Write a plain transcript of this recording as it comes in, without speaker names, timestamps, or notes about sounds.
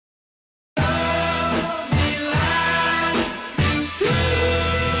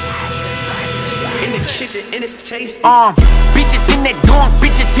kitchen and it's tasty. Bitches in that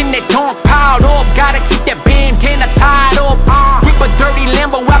donk, piled up. Gotta keep that bandana tied up. Rip a dirty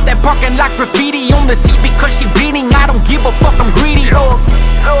Lambo out that parking lot, graffiti on the seat because she bleeding. I don't give a fuck, I'm greedy.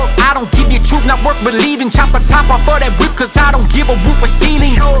 I don't give you truth, not worth believing. Chop the top off of that whip cause I don't give a roof or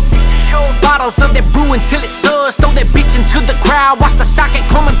ceiling. Bottles of that brew until it's suds. Throw that bitch into the crowd, watch the socket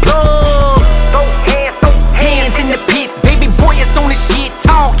come and plug. Hands in the pit, baby boy it's on the shit.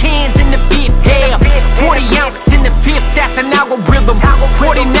 Tall cans in the fifth, yeah. 40 ounce in the fifth, that's an algorithm.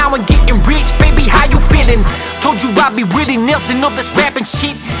 40 now and getting rich, baby how you feeling? Told you I be Willie Nelson of this rapping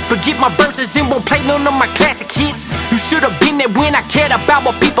shit. Forget my verses and won't play none of my classic hits. You should've been there when I cared about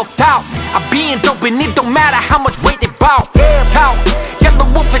what people thought. I been dope and it don't matter how much weight they bought. Talk,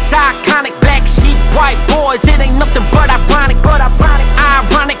 Yelawolf is iconic, black sheep, white boys, it ain't nothing but ironic.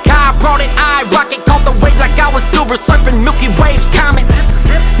 Ironic, I brought it, I rock it, caught the wave like I was silver surfing Milky Wave's comets.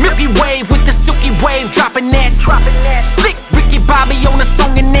 Milky Wave with the silky wave, dropping that. Slick Ricky Bobby on the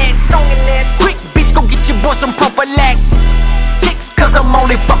song and that. Quick bitch, go get your boy some prophylactics, cause I'm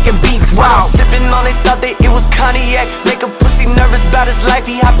only fucking beats raw. Sipping on it, thought that it was cognac. Make a pussy nervous about his life,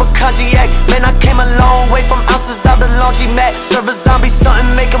 he hypochondriac. Man, I came a long way from ounces out the laundromat. Serve a zombie something,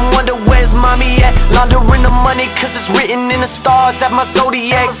 make him wonder where's mommy at. Laundering the money cause it's written in the stars at my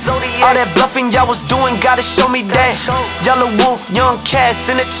zodiac. All that bluffing y'all was doing, gotta show me that. Yelawolf, young cats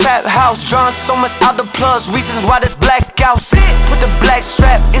in the trap house, drawing so much out the plugs, reasons why there's blackouts. Put the black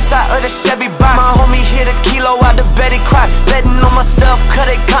strap inside of the Chevy box. My homie hit a kilo out the Betty Crock. Betting on myself, cause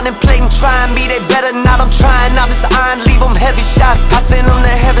they contemplating trying me. They better not, I'm trying out this iron, leave them heavy shots. I send them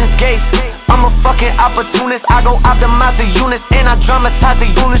to heaven's gates. I'm a fucking opportunist, I go optimize the units and I dramatize the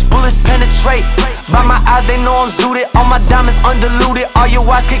units. Bullets penetrate, by my eyes they know I'm zooted. All my diamonds undiluted, all your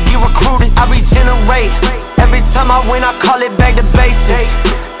eyes could get recruited. I regenerate, every time I win I call it back to basics.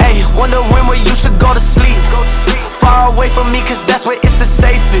 Ayy, wonder when you should go to sleep. Far away from me cause that's where it's the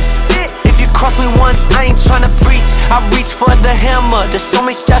safest. If you cross me once, I ain't tryna preach, I reach for the hammer. There's so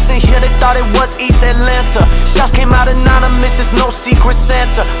many shots in here, they thought it was East Atlanta. Shots came out anonymous, it's no secret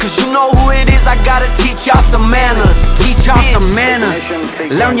Santa. Cause you know who it is, I gotta teach y'all some manners. Teach y'all some manners,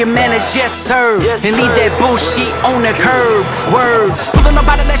 learn your manners, yes sir. And leave that bullshit on the curb, word. Pulling up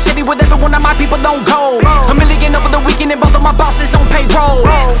out of that Chevy with every one of my people don't go. $1 million over the weekend and both of my bosses on payroll.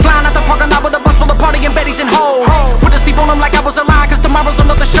 Flying out the parking lot with a bus full of party and Betty's and hoes. Put a sleep on them like I was alive cause tomorrow's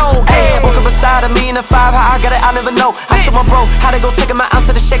another show. Woke up beside of me in a 5, how I got it, I never know. I show my bro how to go taking my ounce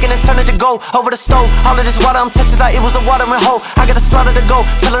of the shaking and turn it to gold. Over the stove, all of this water I'm touching like it was a watering hole. I got a slaughter to go,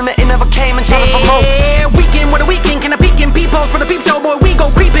 tell them that it never came and tell them for more. Yeah, weekend with a weekend, can I peek in peepholes for the peep show? Boy, we go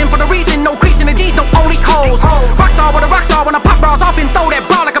creeping for the reason, no creasing the G's, no only holes. Rockstar with a rockstar when I pop bras off and throw that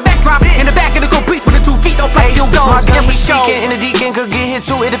ball like a backdrop. In the back of the go breeze with the 2 feet, no play, he'll go. My gun, he shaking in the deacon, could get hit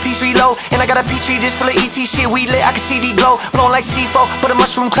too, it a piece reload. And I got a Petri dish full of ET shit, we lit, I can see the glow. Blowing like C4, put a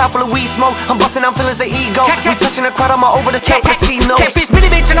mushroom cloud full of weed smoke. I'm busting out feelings of ego. We touching the crowd, I'm all over the top casino. Catfish, really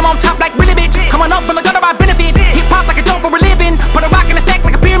bitch, and I'm on top like really bitch. Coming up from the gutter by benefit. Hip hop like a dope for a living. Put a rock in a stack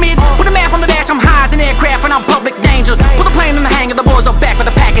like a pyramid. Put a math on the dash, I'm high as an aircraft and I'm public danger. Put a plane in the hangar, the boys are back with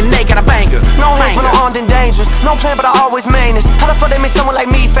a pack and they got a banger. No hands when I'm armed and dangerous. No plan, but I always main this. How the fuck they make someone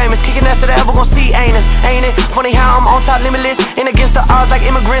like me famous? Kicking ass that they ever gon' see, ain't it? Ain't it? Funny how I'm on top limitless. And against the odds like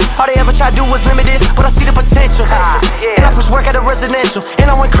immigrants. All they ever try to do was limit this, but I see the potential. And I push work at a residential. And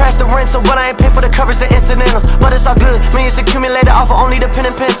I went crash the rental, but I ain't pay for the coverage and incidentals. But it's all good, millions accumulated off of only the pen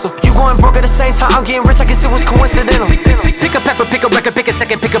and pencil. You going broke at the same time, I'm getting rich, I guess it was coincidental. Pick a pepper, pick a record, pick a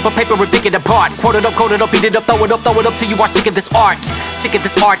second, pick up a paper and pick it apart. Quote it up, beat it up, throw it up till you are sick of this art. Sick of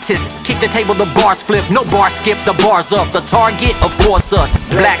this artist, kick the table, the bars flip. No bar skip, the bars up. The target, of course us,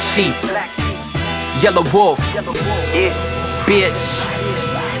 Black Sheep, Yelawolf, bitch.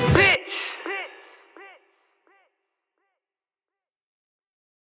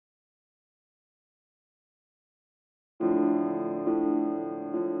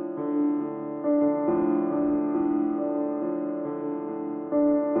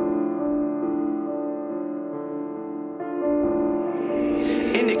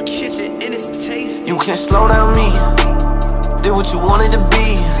 You can't slow down me. Did what you wanted to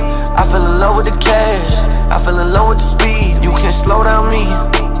be. I fell in love with the cash, I fell in love with the speed. You can't slow down me.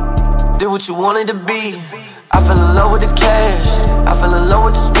 Did what you wanted to be. I fell in love with the cash, I fell in love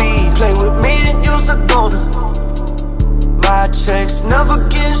with the speed. Play with me and use a gonna. My checks never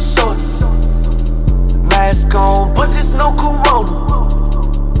getting short. Mask on, but there's no corona.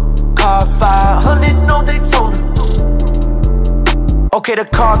 Car 500, no Daytona. Okay, the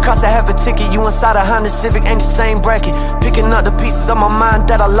car costs a half a ticket. You inside a Honda Civic, ain't the same bracket. Picking up the pieces of my mind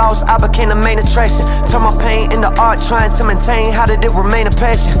that I lost, I became the main attraction. Turn my pain into art, trying to maintain. How did it remain a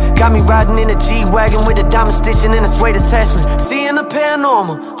passion? Got me riding in a G-Wagon with a diamond stitching and a suede attachment. Seeing the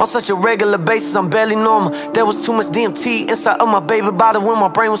paranormal on such a regular basis, I'm barely normal. There was too much DMT inside of my baby bottle when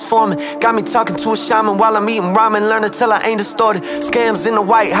my brain was forming. Got me talking to a shaman while I'm eating ramen. Learn to tell I ain't distorted. Scams in the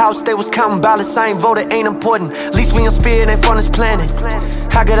White House, they was counting ballots. I ain't voted, ain't important. At least we on spirit, ain't from this planet.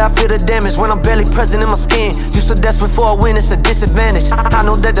 How could I feel the damage when I'm barely present in my skin? You so desperate for a win, it's a disadvantage. I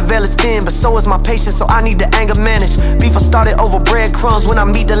know that the veil is thin, but so is my patience, so I need the anger managed. Beef I started over breadcrumbs. When I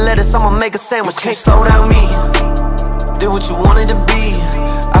meet the lettuce, I'ma make a sandwich. Can't slow down me. Did what you wanted to be.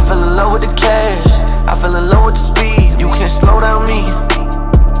 I fell in love with the cash, I fell in love with the speed. You can't slow down me.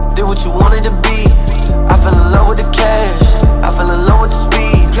 Did what you wanted to be. I fell in love with the cash, I fell in love with the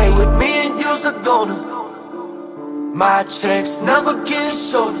speed. Play with me and you's a goner. My checks never get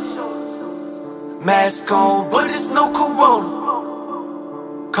shorter. Mask on, but it's no corona.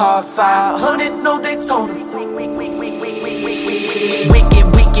 Car 500, no Daytona.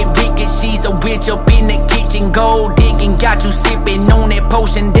 Wicked, she's a witch up in the kitchen. Gold digging, got you sipping on that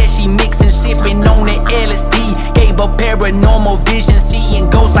potion that she mixing. Sipping on that LSD, gave her paranormal vision. Seeing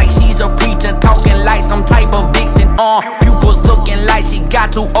ghosts like she's a preacher. Talking like some type of vixen. Pupils looking like she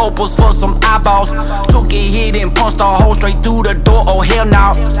got two opals for some eyeballs. Took a hit and punched a hole straight through the door, oh hell no.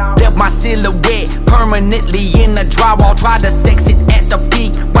 Left my silhouette permanently in the drywall. Tried to sex it at the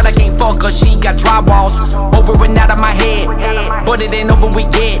peak, but I can't fuck her, she got drywalls. Over and out of my head, but it ain't over with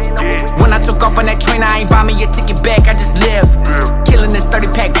yet. When I took off on that train, I ain't buy me a ticket back, I just left. Killing this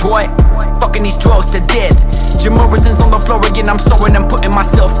 30-pack boy, fucking these drugs to death. Jim Morrison's on the floor again, I'm soaring and putting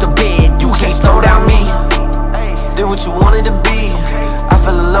myself to bed. You can't slow down me. Did what you wanted to be. I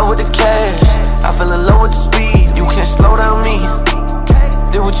fell in love with the cash, I fell in love with the speed. You can't slow down me.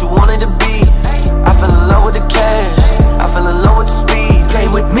 Did what you wanted to be. I fell in love with the cash, I fell in love with the speed. Play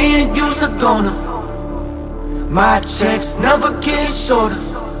with me and you's a goner. My checks never get shorter.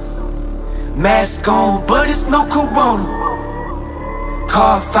 Mask on, but it's no corona.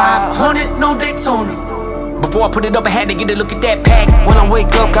 Car 500, no Daytona. Before I put it up, I had to get a look at that pack. When I wake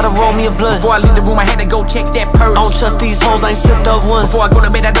up, gotta roll me a blunt. Before I leave the room, I had to go check that purse. I don't trust these hoes, I ain't slipped up once. Before I go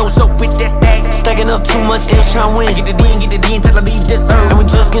to bed, I dose up with that stack. Stacking up too much, M's trying to win. I get it in till I leave this earth. And we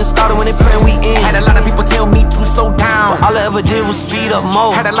just getting started when they praying we in. Had a lot of people tell me to slow down, but all I ever did was speed up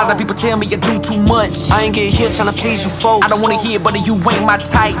more. Had a lot of people tell me I do too much. I ain't get here trying to please you folks. I don't wanna hear, but you ain't my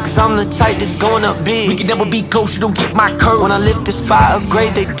type. Cause I'm the type that's going up big. We can never be close, you don't get my curve. When I lift this fire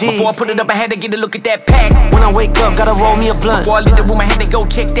upgrade, they did. Before I put it up, I had to get a look at that pack. When I wake up, gotta roll me a blunt. Before I leave the room, I had to go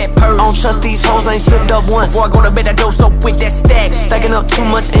check that purse. I don't trust these hoes, I ain't slipped up once. Before I go to bed, I dose up with that stack. Stacking up too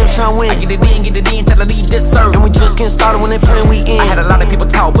much, M's trying to win. I get it in till I leave this earth. And we just getting started when they praying we in. I had a lot of people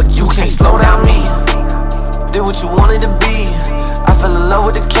talk, but you can't slow down me. Did what you wanted to be. I fell in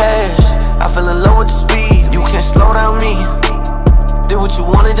love with the cash, I fell in love with the speed. You can't slow down me. Did what you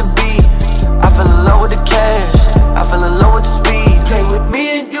wanted to be. I fell in love with the cash, I fell in love with the speed. Play with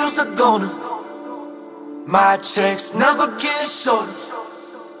me and you's a goner. My checks never get shorter.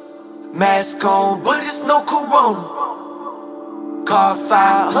 Mask on, but it's no corona. Car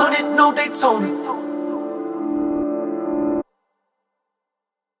 500, no Daytona.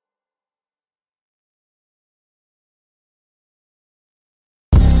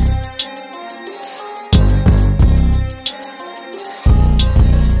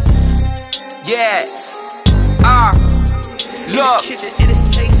 Yeah, look,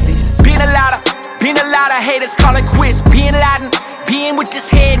 been a lot of haters call it quits. Being Latin, being with this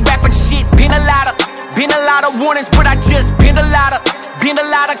head rapping shit. Been a lot of warnings, but I just been a lot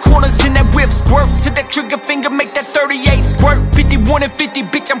of corners in that whip. Squirt to that trigger finger, make that 38 squirt. 51 and 50,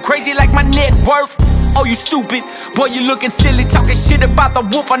 bitch, I'm crazy like my net worth. Oh, you stupid, boy, you looking silly. Talking shit about the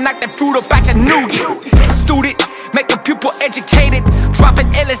wolf, I knock that fruit up out your nougat. Student, make a pupil educated.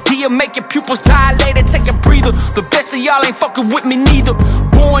 Dropping LSD and make your pupils dilated. Take a breather, the best of y'all ain't fucking with me neither.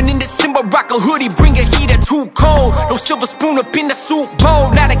 Born in December, rock a hoodie, bring a heater, too cold. No silver spoon up in the soup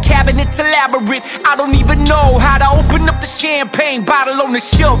bowl. Now the cabinet's elaborate, I don't even know how to open up the champagne bottle on the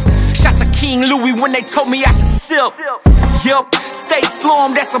shelf. Shots of King Louis when they told me I should sip. Yup, stay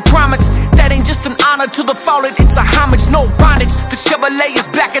slum, that's a promise. That ain't just an honor to the fallen, it's a homage, no bondage. The Chevrolet is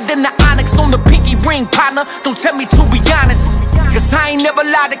blacker than the onyx on the pinky ring, partner. Don't tell me to be honest, cause I ain't never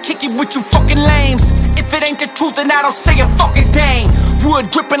lied to kick it with you fucking lames. If it ain't the truth, then I don't say a fucking thing.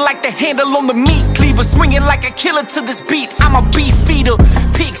 Wood gripping like the handle on the meat cleaver, swinging like a killer to this beat. I'm a beef feeder.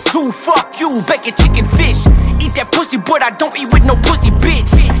 Pigs too, fuck you, bacon, chicken, fish. Eat eat that pussy, but I don't eat with no pussy,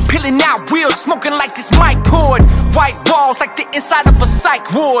 bitch. Peeling out wheels, smoking like this mic cord. White walls like the inside of a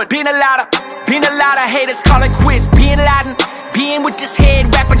psych ward. Been a lot of haters, call it quits. Being Laden, being with this head,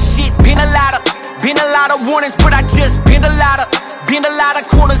 rapping shit. Been a lot of warnings, but I just been a lot of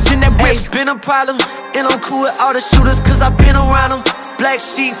corners in that whip. It's been a problem, and I'm cool with all the shooters, cause I've been around them. Black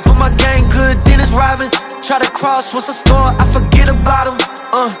sheep, but my gang good, then it's robbing. Try to cross, once I score, I forget about them.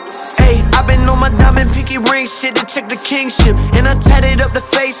 I been on my diamond pinky ring shit to check the kingship. And I tatted up the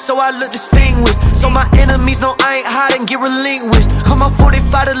face so I look distinguished. So my enemies know I ain't hide and get relinquished. Call my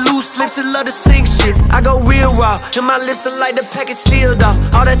 45 the loose lips and love to sing shit. I go real raw, and my lips are like the package sealed off.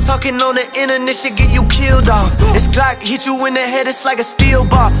 All that talking on the internet should get you killed off. This Glock hit you in the head, it's like a steel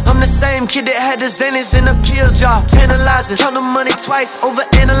bar. I'm the same kid that had the Xanax in the pill jar. Tantalizing, count the money twice,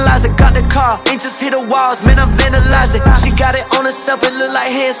 overanalyze it. Got the car, ain't just hit the walls, man, I vandalize it. She got it on herself, it look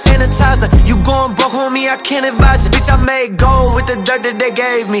like hand sanitizer. You going broke, homie, I can't advise you. Bitch, I made gold with the dirt that they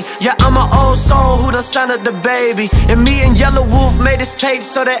gave me. Yeah, I'm an old soul who done signed up the baby. And me and Yelawolf made this tape,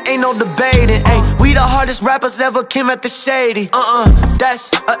 so there ain't no debating. Ay, we the hardest rappers ever came at the shady.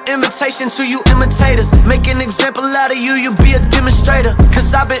 That's an invitation to you imitators. Make an example out of you, you be a demonstrator.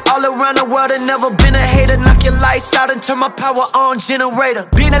 Cause I've been all around the world and never been a hater. Knock your lights out and turn my power on generator.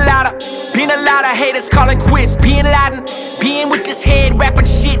 Been a lot of haters, call it quits. Being Laden, being with this head, rapping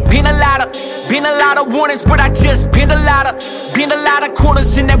shit. Been a lot of warnings, but I just been a lot of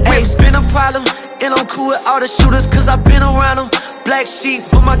corners in that whip. It's been a problem, and I'm cool with all the shooters, cause I've been around them. Black sheep,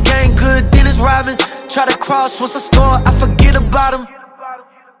 but my gang good, then it's robbing. Try to cross, once I score, I forget about them.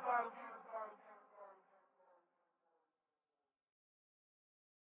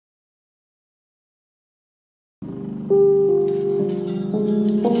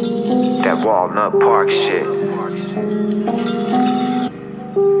 That Walnut Park shit.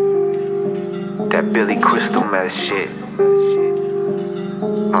 That Billy Crystal mess shit.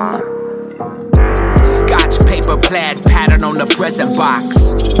 Scotch paper plaid pattern on the present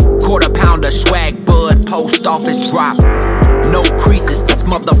box. Quarter pounder swag bud, post office drop. No creases, this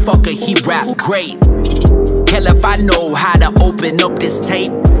motherfucker he rap great. Hell if I know how to open up this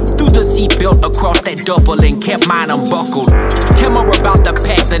tape. Threw the seatbelt across that duffel and kept mine unbuckled. Care more about the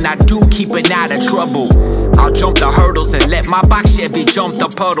pack than I do keeping out of trouble. I'll jump the hurdles and let my box Chevy jump the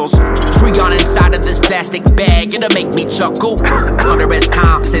puddles. Free on inside of this plastic bag, it'll make me chuckle. Under as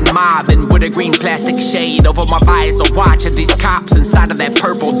comps and mobbing with a green plastic shade over my visor, watching these cops inside of that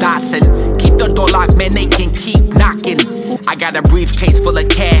purple Datson. Keep the door locked, man, they can keep knocking. I got a briefcase full of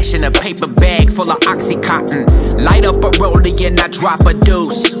cash and a paper bag full of Oxycontin. Light up a rollie and I drop a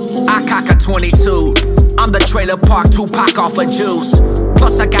deuce. I cock a 22. I'm the trailer park Tupac off of juice.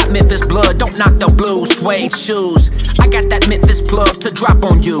 Plus I got Memphis blood, don't knock the blues. Suede shoes, I got that Memphis plug to drop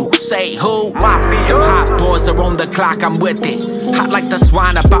on you. Say who? Them hot boys are on the clock, I'm with it. Hot like the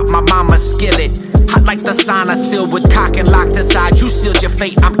swine about my mama's skillet. Hot like the sign I sealed with cock and locked inside. You sealed your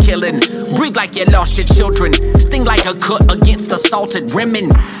fate, I'm killing. Breathe like you lost your children. Sting like a cut against assaulted women.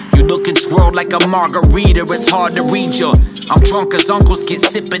 You looking swirled like a margarita, it's hard to read you. I'm drunk as uncles get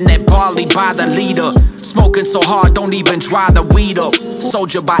sipping that barley by the liter. Smoking so hard, don't even dry the weed up.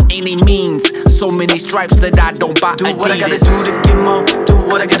 Soldier by any means, so many stripes that I don't buy Adidas. Do what I gotta do to get more, do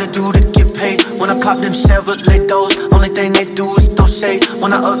what I gotta do to get paid. When I pop them Chevrolet doors, only thing they do is throw shade.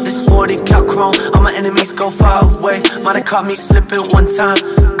 When I up this 40 cal chrome, all my enemies go far away. Might have caught me slipping one time,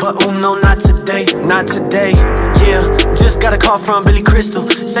 but oh no, not today, not today. Yeah, just got a call from Billy Crystal.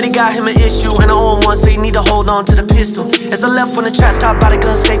 Said he got him an issue and I owe him one, so he need to hold on to the pistol. As I left from the trap, stopped by the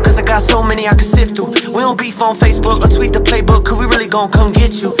gun safe, cause I got so many I could sift through. We don't beef on Facebook or tweet the playbook, cause we really gon' come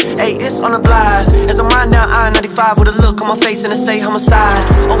get you. Hey, it's on the blind. As I'm riding down I-95 with a look on my face and it say homicide.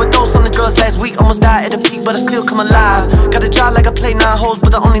 Overdose on the drugs last week, almost died at the peak, but I still come alive. Got a job like I play 9 holes,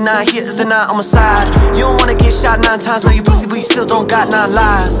 but the only 9 here is the 9 on my side. You don't wanna get shot 9 times, know you pussy, but you still don't got 9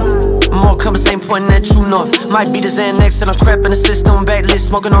 lives. I'm all coming, same point in that true north. Might be the Xanax and I'm crap in the system, backlist,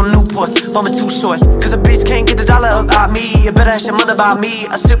 smoking on Newports. Bumming too short, cause a bitch can't get a dollar up out me. You better ask your mother about me.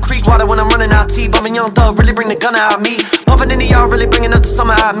 I sip creek water when I'm running out tea. Bumping Young Thug, really bring the gun out me. Pumping into y'all, really bringing up the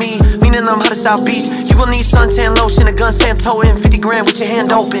summer out me. Meaning I'm hot as South Beach. You gon' need suntan lotion, a gun Santo in 50 grand with your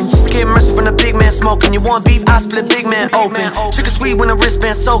hand open. Just to get mercy from the big man smoking. You want beef, I split big man open. Trigger sweet when the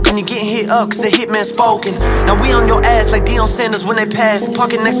wristband soaking. You getting hit up cause the hitman spoken. Now we on your ass like Deion Sanders when they pass.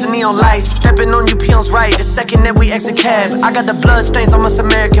 Parking next to neon lights. Stepping on you peons right the second that we exit cab. I got the blood stains on my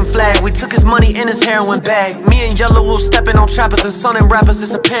American flag. We took his money in his heroin bag. Me and Yelawolf stepping on trappers and son and rappers.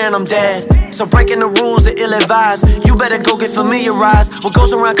 It's apparent I'm dead. So breaking the rules are ill-advised. You better go get familiarized. What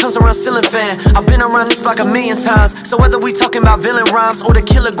goes around comes around, ceiling fan. I've been around this block a million times. So whether we talking about villain rhymes or the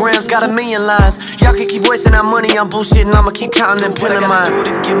kilograms, got a million lines. Y'all can keep wasting our money on bullshit and I'ma keep counting and pilling mine. Do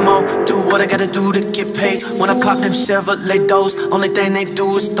to get more, do what I gotta do to get paid. When I pop them Chevrolet doors, only thing they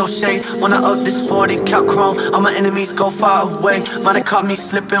do is throw shade. When I up this 40 count chrome, all my enemies go far away. Might have caught me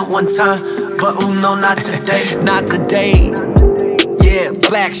slipping one time, but no, not today. Not today. Yeah,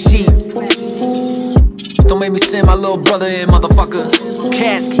 black sheep. Don't make me send my little brother in, motherfucker.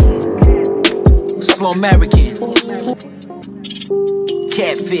 Caskey. Slow American.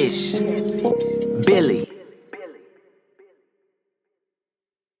 Catfish. Billy.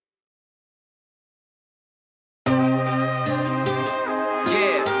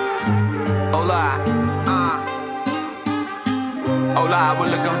 Yeah. Hola. Hola, we're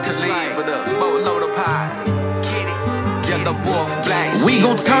looking to leave with a boatload of pie. Get it. Yelawolf Blacksheep. We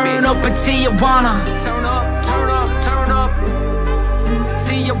gon' turn up in Tijuana. Turn up, turn up, turn up.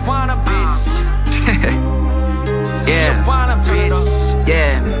 Tijuana, bitch. Yeah. Tijuana, bitch.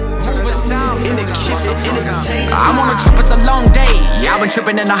 Yeah. In the kitchen, I'm on a trip, it's a long day. I've been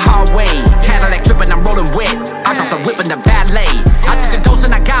tripping in the hallway. Cadillac tripping, I'm rolling wet. I dropped the whip in the valet. I took a dose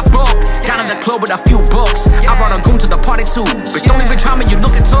and I got booked. Down in the club with a few bucks. I brought a goon to the party too. Bitch, don't even try me, you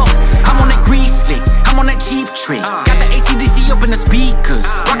looking tough. I'm on that grease stick, I'm on that cheap trick. Got the AC/DC up in the speakers.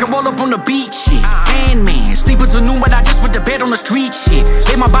 Rock and roll up on the beach shit. Sandman, sleeping till noon, but I just went to bed on the street shit.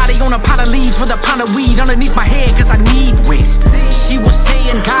 Lay my body on a pot of leaves with a pound of weed underneath my head, cause I need rest. She was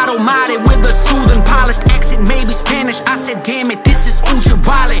saying God Almighty with a soothing polished accent, maybe Spanish. I said damn it, this is Uchi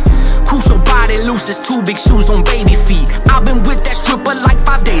Wally. Crucial body loose as 2 big shoes on baby feet. I've been with that stripper like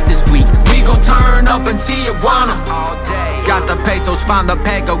 5 days this week. We gon' turn up in Tijuana all day. Got the pesos, find the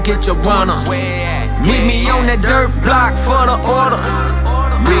pack, go get your runner. Meet me on that dirt block for the order.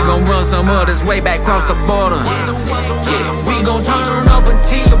 We gon' run some others way back across the border. Yeah, we gon' turn up in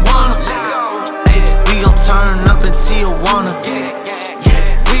Tijuana. We gon' turn up in Tijuana.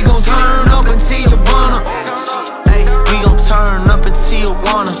 We gon' turn up in Tijuana. We gon' turn up in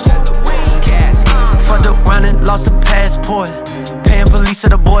Tijuana. Fucked around and lost the passport. Paying police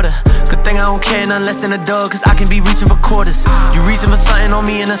at the border. Good thing I don't care none less than a dog, cause I can be reaching for quarters. You reaching for something on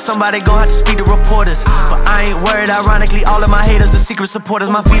me and then somebody gon' have to speak to reporters. But I ain't worried, ironically all of my haters are secret supporters.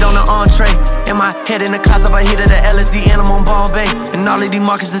 My feet on the entree, and my head in the clouds of a hit of the LSD and I'm on Bombay. And all of these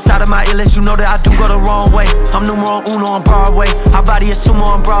markets inside of my illness, you know that I do go the wrong way. I'm numero uno on Broadway, I body a sumo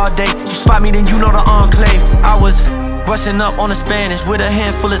on broad day. You spot me then you know the enclave. I was brushing up on the Spanish with a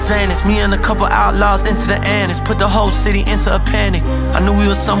handful of Xanax. Me and a couple outlaws into the annex. Put the whole city into a panic. I knew we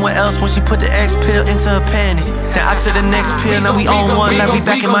was somewhere else when she put the X pill into her panties. Then I took the next pill, now we on one like we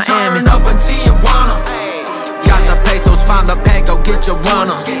back in Miami. Turn up in Tijuana. Got the pesos, find the pack, go get your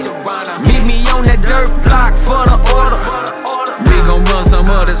runner. Meet me on that dirt block for the order. We gon' run some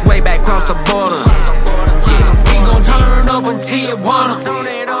others way back across the border. Yeah, we gon' turn up in Tijuana.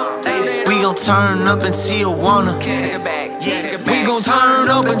 We gon' turn up in Tijuana. We gon' turn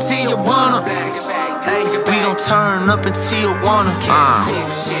up in Tijuana. We gon' turn up in Tijuana.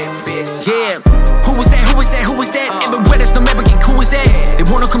 Yeah, who was that, who was that, who was that? Everywhere there's no American crew is that. They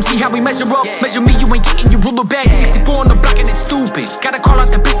wanna come see how we measure up. Measure me, you ain't getting your ruler back. 64 on the block and it's stupid. Gotta call out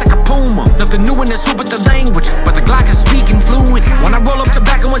the bitch like a puma. Nothing new in this hoop but the language, but the Glock is speaking fluent. When I roll up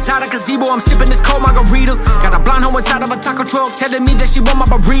tobacco inside a gazebo, I'm sipping this cold margarita. Got a blonde hoe inside of a taco truck, telling me that she want my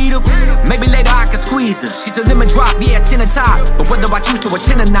burrito. Maybe later I can squeeze her. She's a lemon drop, yeah, 10 a top. But whether I choose to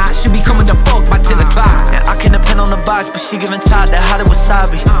attend or not, she be coming to fuck by 10 o'clock. And I can depend on the box, but she giving top that hot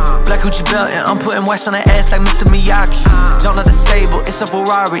wasabi. Black Gucci belt and I'm putting wax on her ass like Mr. Miyagi. John at the stable, it's a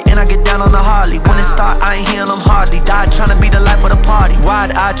Ferrari, and I get down on the Harley. When it start, I ain't hearing them hardly. Died trying to be the life of the party.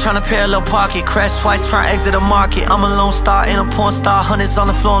 Wide eye trying to parallel pocket. Crash twice, trying to exit the market. I'm a lone star and a porn star. Hundreds on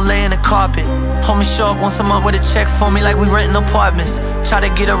the floor and laying the carpet. Homie show up once a month with a check for me like we renting apartments. Try to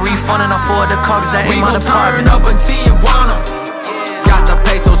get a refund and afford the car, cause that ain't my department. We gon' turn up in Tijuana. Got the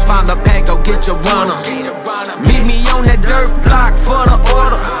pesos, find the pack, go get your runner. Meet me on that dirt block for the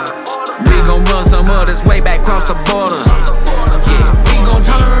order. We gon' run some others way back across the border. Yeah, we gon'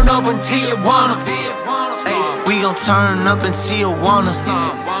 turn up in Tijuana. We gon' turn up in Tijuana.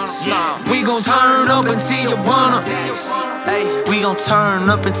 We gon' turn up in Tijuana. We gon' turn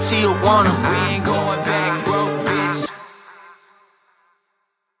up in Tijuana. We ain't going back, broke bitch.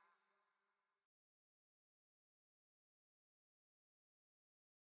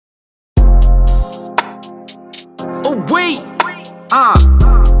 Oh wait,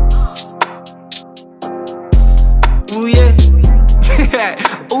 Ooh yeah.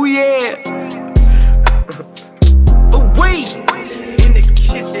 Ooh yeah. Ooh wait. In the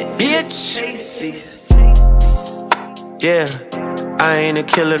kitchen, bitch. Yeah, I ain't a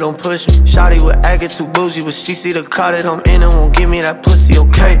killer, don't push me. Shawty would act it too bougie, but she see the car that I'm in and won't give me that pussy,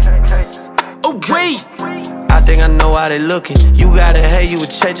 okay? Oh wait. I think I know how they looking. You gotta hate you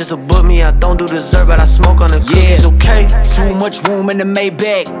with changes to book me. I don't do dessert, but I smoke on the cookies, okay? Too much room in the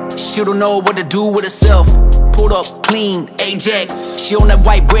Maybach. She don't know what to do with herself. Pulled up clean, Ajax. She on that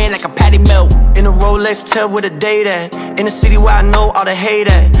white bread like a patty melt. In a Rolex, tell where the date at. In the city where I know all the hate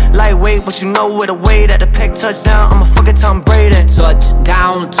at. Lightweight, but you know where the weight at. The peck touchdown, I'm a fucking Tom Brady. Touch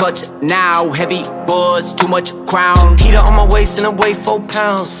down, touch now. Heavy buzz, too much crown. Heater on my waist and I weigh 4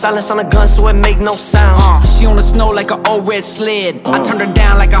 pounds. Silence on the gun so it make no sound. She on the snow like an old red sled. I turned her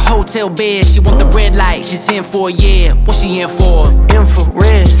down like a hotel bed. She want the red light, she's in for a year. What she in for?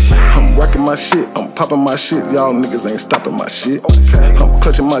 Infrared. I'm wrecking my shit, I'm popping my shit. Y'all niggas ain't stopping my shit. I'm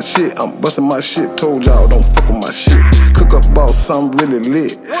clutching my shit, I'm busting my shit. Told y'all don't fuck with my shit. CookUpBoss, I'm really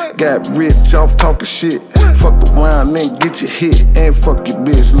lit. Got rich off talking shit. Fuck around and get you hit. And fuck your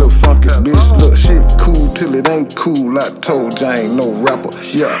bitch, look funky bitch. Look shit cool till it ain't cool. I told you I ain't no rapper.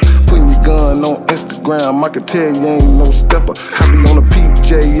 Yeah, putting your gun on Instagram, I can tell you ain't no stepper. I be on a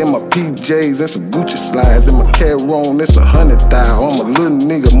PJ in my PJs and some Gucci slides. And my Caron, it's 100,000. I'm a little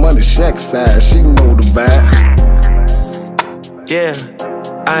nigga, money shack size. She know the vibe. Yeah,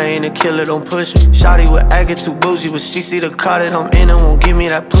 I ain't a killer, don't push me. Shawty would act it too bougie, but she see the car that I'm in and won't give me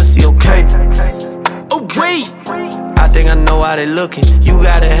that pussy, okay? Oh wait. I think I know how they looking. You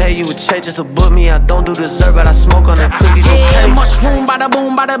gotta hate you with changes to book me. I don't do dessert, but I smoke on the cookies, okay? Yeah, mushroom, bada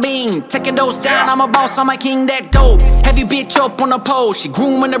boom, bada bing. Taking those down, I'm a boss, I'm a king, that dope. Heavy bitch up on the pole. She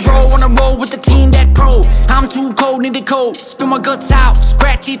grooming the bro on the road with the team that pro. I'm too cold, need a coat. Spit my guts out,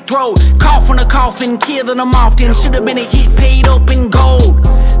 scratch your throat. Cough on the coffin, killing them often. Should've been a hit, paid up in gold.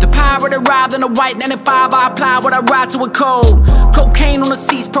 The pirate arrived in a white 95. I apply what I ride to a cold. Cocaine on the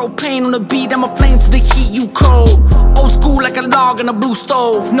seats, propane on the beat. I'm a flame to the heat, you cold. Old school like a log in a blue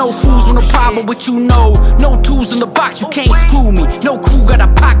stove. No fools on the problem, what you know. No tools in the box, you can't screw me. No crew got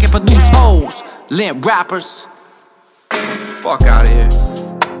a pocket for loose hoes. Limp rappers. Fuck out of here.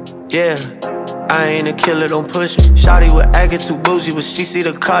 Yeah, I ain't a killer, don't push me. Shawty would act it too bougie, but she see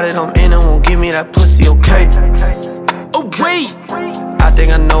the car that I'm in and won't give me that pussy, okay? Oh wait. I think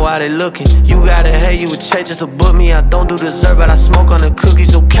I know how they looking. You gotta hate you with changes to book me. I don't do dessert, but I smoke on the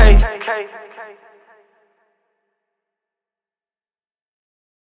cookies, okay?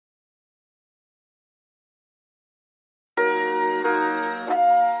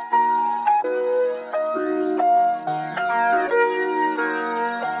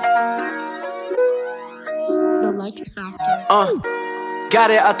 Got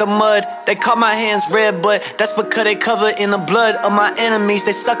it out the mud, they call my hands red, but that's because they covered in the blood of my enemies.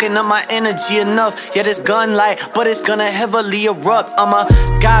 They sucking up my energy enough. Yeah, this gun light, but it's gonna heavily erupt. I'm a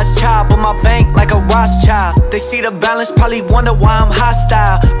God's child, but my bank like a Rothschild. They see the balance, probably wonder why I'm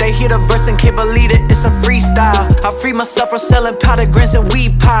hostile. They hear the verse and can't believe it, it's a freestyle. I free myself from selling powder grins and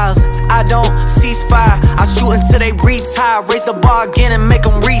weed piles. I don't cease fire, I shoot until they retire. Raise the bar again and make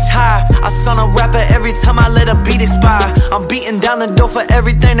them reach high. I son a rapper every time I let a beat expire. I'm beating down the door for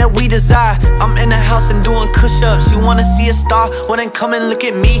everything that we desire. I'm in the house and doing push-ups. You wanna see a star? Well then come and look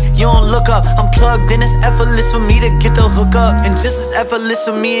at me. You don't look up. I'm plugged in, it's effortless for me to get the hook up. And just as effortless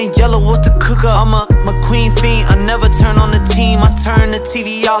for me and Yelawolf to cook up. I'm a Mcqueen fiend, I never turn on the team. I turn the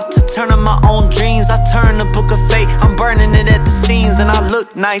TV off to turn on my own dreams. I turn the book of fate, I'm burning it at the seams. And I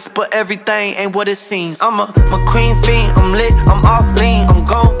look nice, but everything ain't what it seems. I'm a Mcqueen fiend, I'm lit, I'm off lean. I'm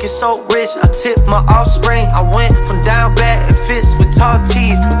gon' get so rich, I tip my offspring. I went from down bad and fits with tall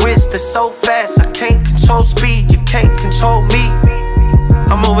tees. The witch that's so fast, I can't control speed. You can't control me.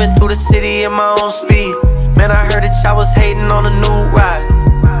 I'm moving through the city at my own speed. Man, I heard that y'all was hating on a new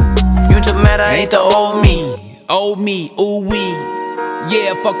ride. You just mad I ain't the old me. Old me, ooh wee.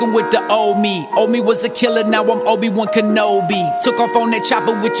 Yeah, fucking with the old me. Old me was a killer, now I'm Obi-Wan Kenobi. Took off on that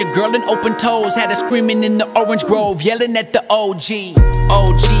chopper with your girl in open toes. Had her screaming in the orange grove, yelling at the OG.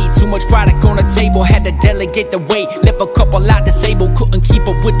 OG, too much product on the table, had to delegate the weight. Left a couple out disabled, couldn't keep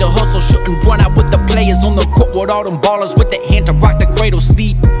up with the hustle. Shouldn't run out with the players on the court with all them ballers with the hand to rock the cradle.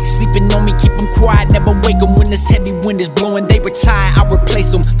 Sleeping on me, keep them quiet, never wake them. When this heavy wind is blowing, they retire, I replace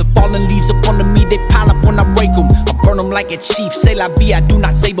them. The fallen leaves up under me, they pile up when I rake them. I burn them like like a chief. Say la vie, I do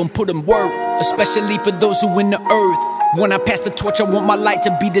not save them, put them work. Especially for those who in the earth. When I pass the torch, I want my light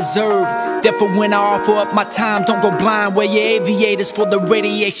to be deserved. Therefore when I offer up my time, don't go blind. Wear your aviators for the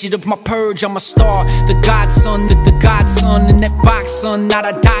radiation of my purge. I'm a star, the godson, the godson. In that box, son, not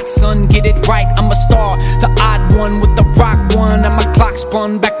a Datson. Get it right, I'm a star, the odd one with the rock one. And my clock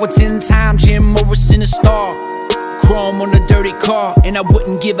spun backwards in time, Jim Morrison a star. Chrome on a dirty car, and I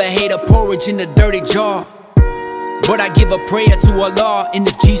wouldn't give a hater porridge in a dirty jar. But I give a prayer to Allah, and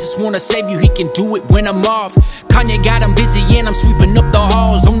if Jesus wanna save you, he can do it when I'm off. Kanye got him busy and I'm sweeping up the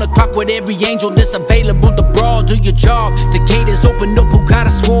halls. On the clock with every angel that's available to brawl. Do your job, the gate is open up, who got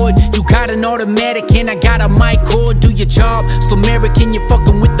a sword? You got an automatic and I got a mic cord. Do your job, slow American, you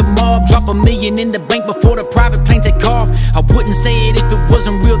fucking with the mob. Drop $1 million in the bank before the private plane take off. I wouldn't say it if it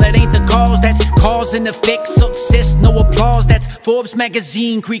wasn't real, that ain't the cause. That's cause and effect, success, no applause. That's Forbes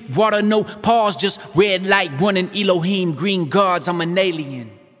magazine, Greek water, no pause. Just red light running Elohim, green guards, I'm an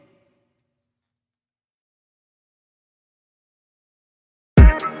alien.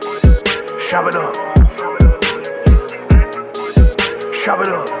 Chop it up. Chop it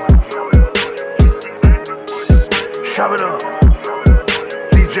up. Chop it up.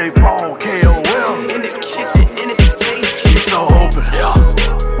 DJ Paul, KOL. In the kitchen, in the safe. She's so open, yeah.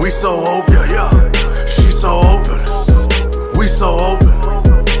 We so open, yeah. She's so open. We so open.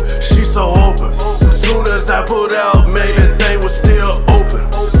 She's so open. As soon as I put out, man, that thing was still open.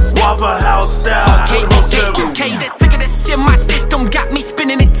 Waffle House style. Okay, this nigga that's in my system got me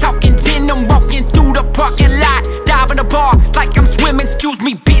spinning and talking. Then I'm walking through the parking lot, diving the bar like I'm swimming. Excuse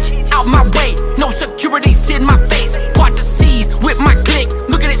me, bitch, out my way. No security's in my face. Part the seas with my click.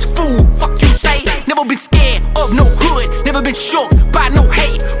 Look at this fool, fuck you say. Never been scared of no hood, never been shook by no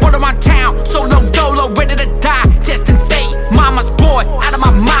hate. Word of my town, solo dolo, ready to die, testing fate. Mama's boy, out of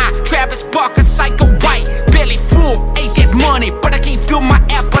my mind. Travis Barker, psycho white, belly full, ain't that money, but I can't feel my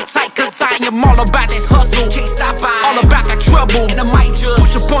appetite. Cause I am all about that hustle, can't stop by. All about that trouble, and I might just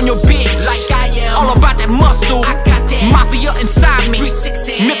push up on your bitch like I am. All about that muscle, I got that mafia inside me.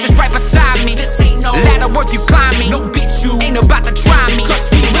 360, Memphis right beside me. This ain't no ladder worth you climbing. No bitch, you ain't about to try me. Cause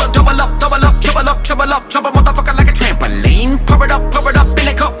we will double up, trouble a motherfucker like a trampoline. Pump it up in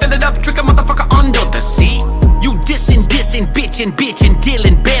a cup, fill it up, trick a motherfucker under the seat. You dissing, bitchin',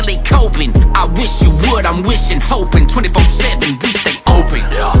 dealing, barely coping. I wish you would, I'm wishing, hoping. 24/7, we stay open.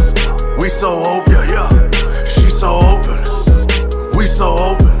 Yeah, we so open, yeah. She's so open. We so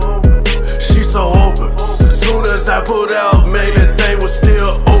open. She's so open. As soon as I put out, man, that thing was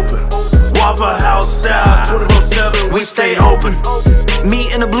still open. Waffle House style, 24/7, we stay open.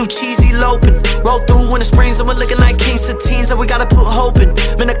 Me and the blue cheesy loping. Roll through in the springs and we're looking like King Satines that we gotta put hope in.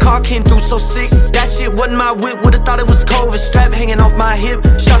 Man, the car came through so sick. That shit wasn't my whip, would've thought it was COVID. Strap hanging off my hip.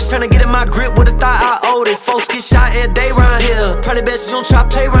 Sharks trying to get in my grip, would've thought I owed it. Folks get shot every day round here. Probably best you don't try to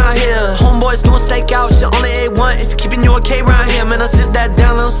play round here. Homeboys doing stakeouts, you only A1 if you keeping your K round here. Man, I sit that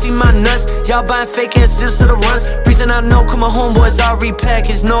down, I don't see my nuts. Y'all buying fake ass zips to the runs. Reason I know, cause my homeboys all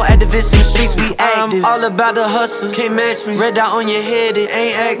repackaged. No activists in the streets, we active. I'm all about the hustle, can't match me. Red dot on your head, it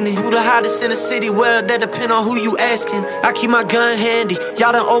ain't acne. Who the hottest in the city? Well, that depend on who you asking. I keep my gun handy.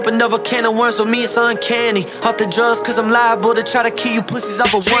 Y'all done opened up a can of worms with me, it's uncanny. Off the drugs cause I'm liable to try to kill you pussies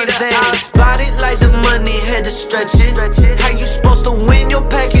off of one zany. I spot it like the money, had to stretch it. How you supposed to win your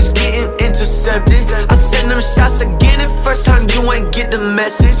package getting intercepted? I send them shots again and first time you ain't get the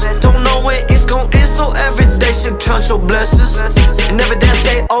message. Don't know when it's gon' end, so every day should count your blessings. And every day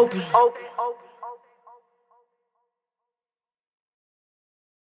stay open.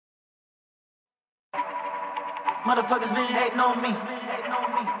 Motherfuckers been hating on me.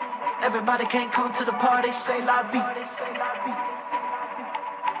 Everybody can't come to the party, say la vie.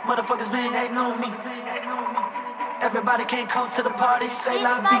 Motherfuckers been hating on me. Everybody can't come to the party, say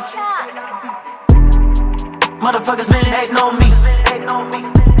la vie. Motherfuckers been hating on me.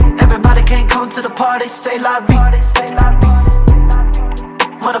 Everybody can't come to the party, say la vie.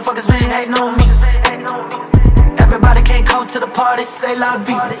 Motherfuckers been hating on me. Everybody can't come to the party, say la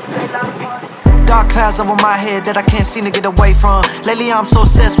vie. Dark clouds over my head that I can't seem to get away from. Lately I'm so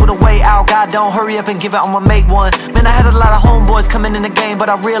obsessed with a way out. God don't hurry up and give it, I'ma make one. Man, I had a lot of homeboys coming in the game, but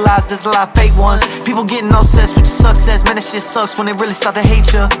I realized there's a lot of fake ones. People getting obsessed with your success. Man, that shit sucks when they really start to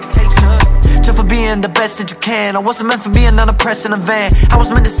hate you. Just for being the best that you can. I wasn't meant for being unimpressed in a van. I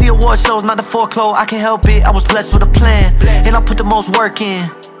was meant to see award shows, not the foreclose. I can't help it, I was blessed with a plan. And I put the most work in.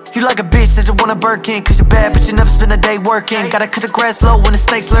 You like a bitch that you wanna Birkin, cause you're bad but you never spend a day working. Gotta cut the grass low when the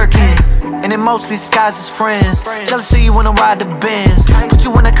snakes lurking, and it mostly disguises friends. Jealousy you wanna ride the Benz, put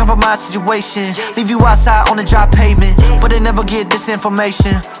you in a compromised situation, leave you outside on the dry pavement, but they never get this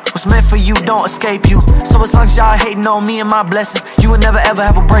information. What's meant for you don't escape you, so as long as y'all hating on me and my blessings, you will never ever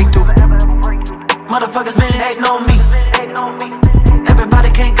have a breakthrough. Motherfuckers been hating on me. Everybody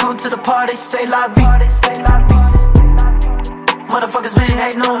can't come to the party, say la vie. Motherfuckers been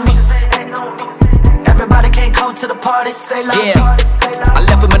hating on me. Everybody can't come to the party, say la vie. I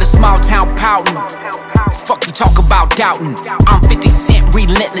left him in a small town pouting. Fuck you talk about doubting. I'm 50 Cent,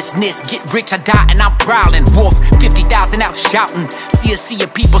 relentlessness. Get rich or die and I'm prowling. Wolf, 50,000 out shouting. See a sea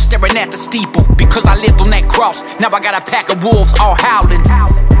of people staring at the steeple. Because I lived on that cross, now I got a pack of wolves all howling.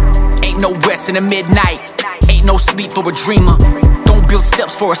 Ain't no rest in the midnight, ain't no sleep for a dreamer. Don't build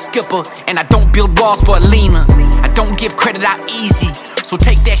steps for a skipper, and I don't build walls for a leaner. I don't give credit out easy, so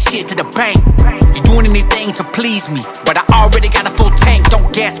take that shit to the bank. You're doing anything to please me, but I already got a full tank.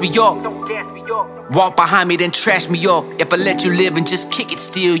 Don't gas me up, walk behind me then trash me up. If I let you live and just kick it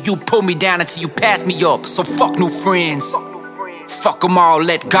still, you pull me down until you pass me up. So fuck new friends, fuck them all,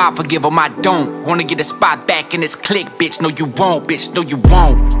 let God forgive them. I don't wanna get a spot back in this clique, bitch. No you won't, bitch, no you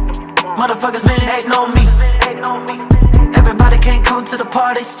won't. Motherfuckers been hating on me. Everybody can't come to the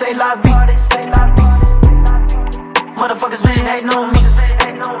party, say la vie. Motherfuckers been hating on me.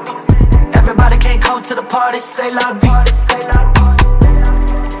 Everybody can't come to the party, say la vie.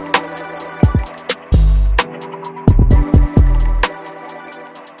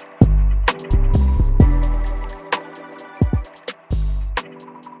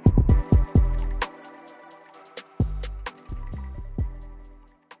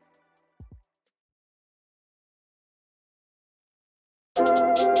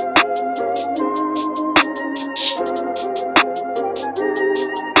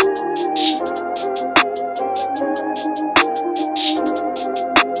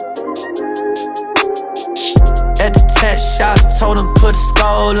 At the tech shop, told them put a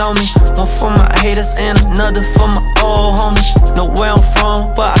skull on me. One for my haters and another for my old homies. Know where I'm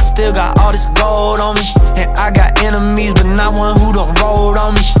from, but I still got all this gold on me. And I got enemies, but not one who don't roll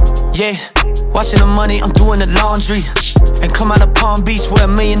on me. Yeah, washing the money, I'm doing the laundry. And come out of Palm Beach where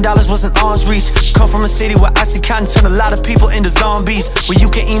 $1 million wasn't arm's reach. Come from a city where Oxycontin turned a lot of people into zombies, where you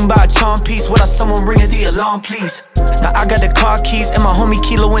can even buy a charm piece without someone ringing the alarm, please. Now I got the car keys and my homie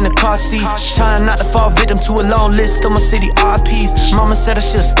Kilo in the car seat, trying not to fall victim to a long list of my city RPs. Mama said I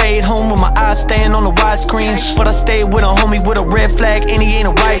should've stayed home with my eyes staying on the widescreen, but I stayed with a homie with a red flag and he ain't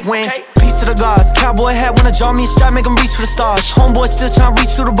a right wing. Peace to the gods, cowboy hat wanna draw me a strap, make him reach for the stars. Homeboy still trying to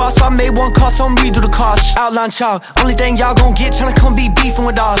reach through the bars, so I made one call, told him redo the cars. Outline chalk, only thing y'all gon' get, tryna come be beefing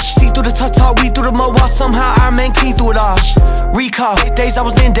with ours. See through the tough talk, we through the mud while somehow I remain clean through it all. Recall, days I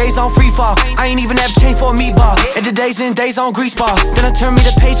was in, days on free fall. I ain't even have change for a meatball. And the days in, days on grease ball. Then I turned me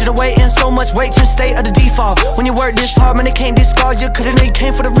the page of the way in, so much weight to state of the default. When you work this hard, man, they can't discard you, could've know you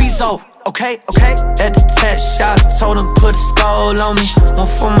came for the result. Okay, okay. At the tech shop, told them put a skull on me. One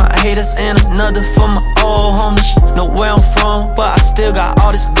for my haters and another for my old homies. Know where I'm from, but I still got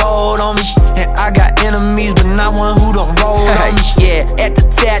all this gold on me. And I got enemies, but not one who don't roll on me. Yeah, at the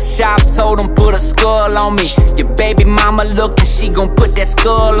tat shop, told them put a skull on me. Your baby mama looking, she gon' put that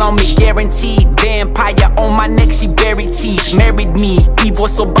skull on me. Guaranteed, vampire on my neck, she buried teeth. Married me,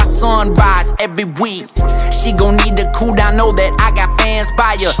 divorced so by sunrise every week. She gon' need to cool down, know that I got fans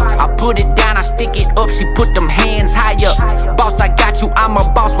by her. I put it down, I stick it up, she put them hands higher. Boss, I got you, I'm a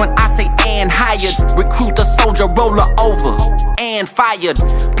boss when I say and hired. Recruit the soldier, roll her over and fired.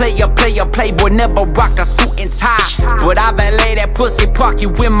 Player, player, playboy, never rock a suit and tie. But I valet that pussy, park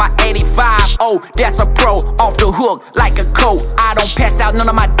you in my 85. Oh, that's a pro, off the hook like a coat. I don't pass out none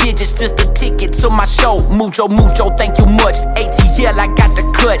of my digits, just a ticket to my show. Mucho, mucho, thank you much. ATL, I got the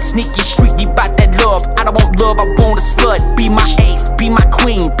cut. Sneaky, freaky, bout that love. I don't want love, I want a slut. Be my ace, be my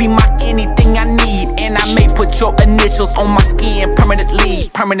queen, be my anything I need. And I may put your initials on my skin permanently,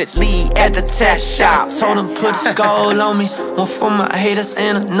 permanently. At the tech shop, told them put a skull on me. One for my haters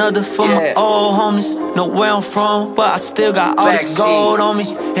and another for my old homies. Know where I'm from, but I still got all this gold on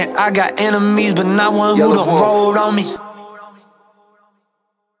me. And I got enemies, but not one who don't roll on me.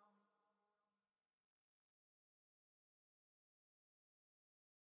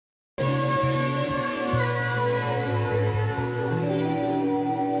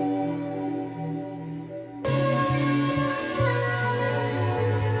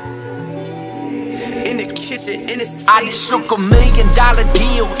 I just shook $1 million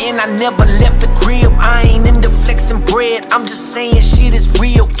deal and I never left the crib. I ain't into flexing bread, I'm just saying shit is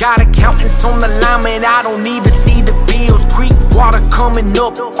real. Got accountants on the line, man, I don't even see the bill. Hills Creek, water coming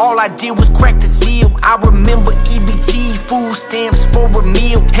up, all I did was crack the seal. I remember EBT, food stamps for a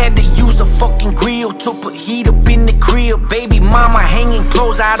meal. Had to use a fucking grill to put heat up in the crib. Baby mama hanging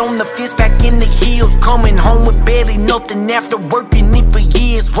clothes out on the fence back in the hills. Coming home with barely nothing after working it for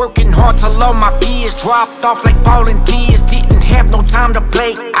years. Working hard till all my peers dropped off like volunteers. Didn't have no time to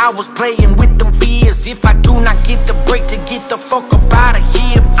play, I was playing with them fears. If I do not get the break to get the fuck up out of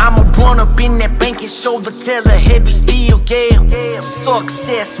here, I'ma run up in that bank and show the teller heavy steel, yeah.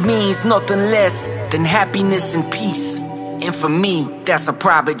 Success means nothing less than happiness and peace, and for me, that's a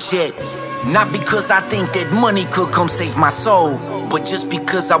private jet. Not because I think that money could come save my soul, but just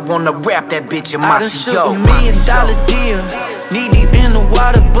because I wanna rap that bitch in my I done shook $1 million deal, knee deep in the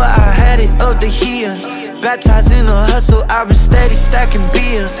water, but I had it up to here. Baptized in a hustle, I've been steady stacking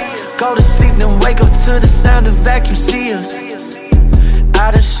bills. Go to sleep, then wake up to the sound of vacuum seals. I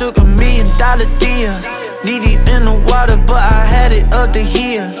done shook $1 million deal, knee deep in the water, but I had it up to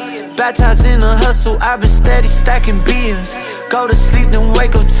here. Baptized in a hustle, I've been steady stacking bills. Go to sleep, then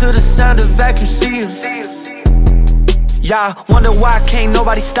wake up to the sound of vacuum seals. Y'all wonder why can't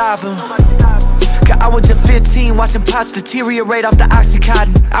nobody stop him. Cause I was just 15 watching pots deteriorate off the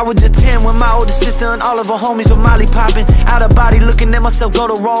Oxycontin. I was just 10 when my older sister and all of her homies were molly popping. Out of body looking at myself go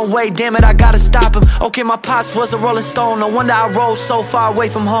the wrong way, damn it I gotta stop him. Okay, my pops was a rolling stone, no wonder I rose so far away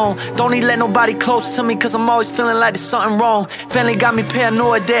from home. Don't need let nobody close to me cause I'm always feeling like there's something wrong. Family got me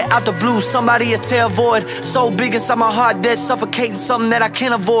paranoid that out the blue somebody a tear void. So big inside my heart that suffocating something that I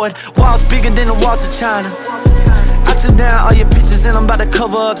can't avoid. Walls bigger than the walls of China. I took down all your pictures and I'm about to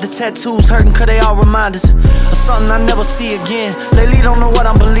cover up the tattoos hurting cause they all reminders of something I never see again. Lately don't know what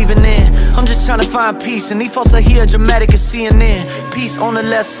I'm believing in. I'm just trying to find peace and these folks are here dramatic as CNN. Peace on the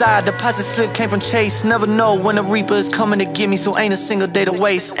left side, deposit slip came from Chase. Never know when the reaper is coming to get me, so ain't a single day to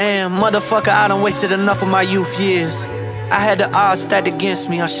waste. And motherfucker, I done wasted enough of my youth years. I had the odds stacked against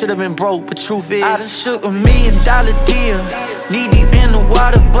me, I should've been broke, but truth is I done shook $1 million deal, knee deep in the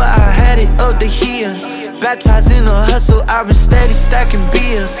water, but I had it up to here. Baptized in a hustle, I've been steady stacking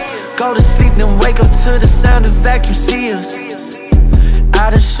bills. Go to sleep, then wake up to the sound of vacuum seals. I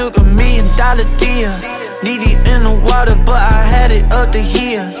done shook $1 million deal, knee deep in the water, but I had it up to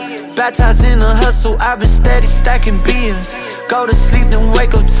here. Baptized in a hustle, I've been steady stacking bills. Go to sleep, then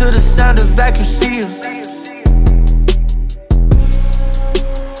wake up to the sound of vacuum seals.